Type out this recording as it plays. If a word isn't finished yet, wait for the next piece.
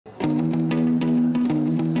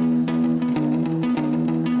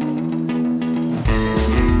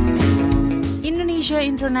Indonesia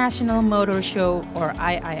International Motor Show, or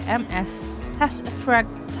IIMS, has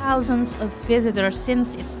attracted thousands of visitors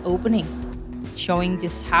since its opening, showing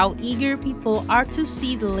just how eager people are to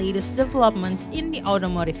see the latest developments in the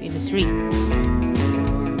automotive industry.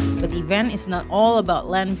 But the event is not all about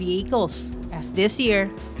land vehicles, as this year,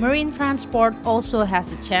 marine transport also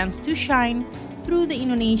has a chance to shine through the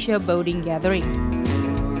Indonesia Boating Gathering.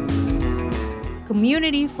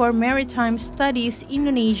 Community for Maritime Studies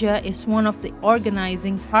Indonesia is one of the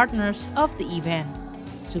organizing partners of the event.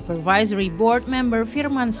 Supervisory Board member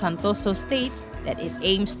Firman Santoso states that it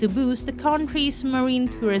aims to boost the country's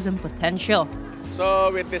marine tourism potential.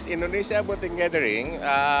 So with this Indonesia Boating Gathering,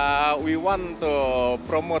 we want to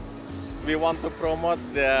promote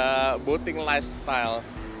the boating lifestyle,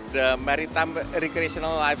 the maritime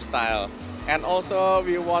recreational lifestyle, and also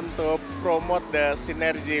we want to promote the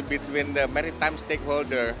synergy between the maritime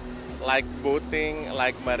stakeholder, like boating,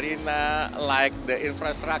 like marina, like the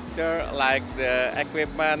infrastructure, like the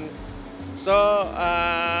equipment. So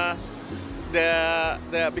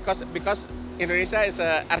because Indonesia is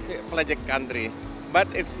an archipelagic country, but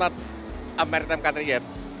it's not a maritime country yet.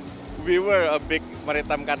 We were a big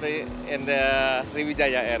maritime country in the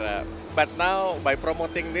Sriwijaya era, but now by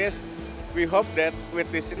promoting this, we hope that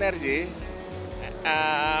with this synergy,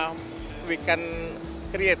 we can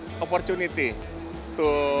create opportunity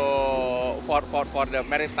for the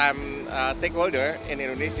maritime stakeholder in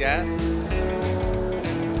Indonesia.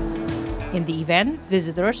 In the event,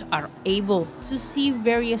 visitors are able to see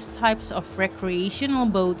various types of recreational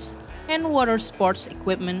boats and water sports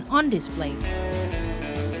equipment on display.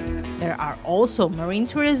 There are also marine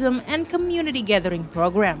tourism and community gathering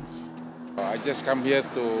programs. I just come here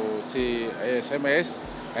to see IIMS,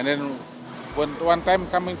 and then one time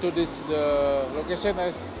coming to this location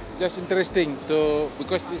is just interesting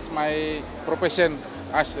because this is my profession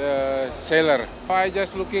as a sailor. I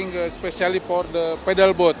just looking especially for the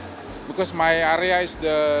pedal boat because my area is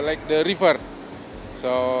like the river.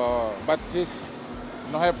 So, but this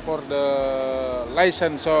no have for the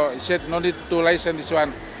license, so he said no need to license this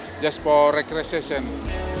one, just for recreation.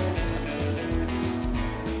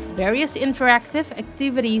 Various interactive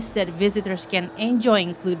activities that visitors can enjoy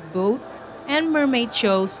include boat and mermaid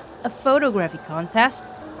shows, a photography contest,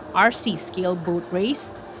 RC scale boat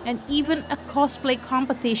race, and even a cosplay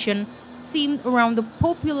competition themed around the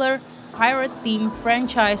popular pirate-themed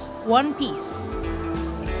franchise One Piece.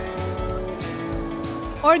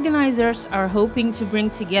 Organizers are hoping to bring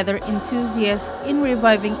together enthusiasts in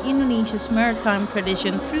reviving Indonesia's maritime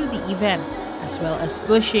tradition through the event, as well as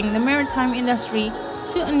pushing the maritime industry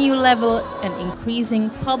to a new level and increasing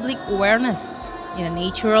public awareness in the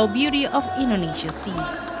natural beauty of Indonesia's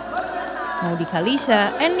seas. Maudi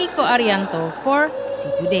Kalisa and Nico Arianto for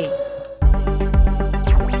See Today.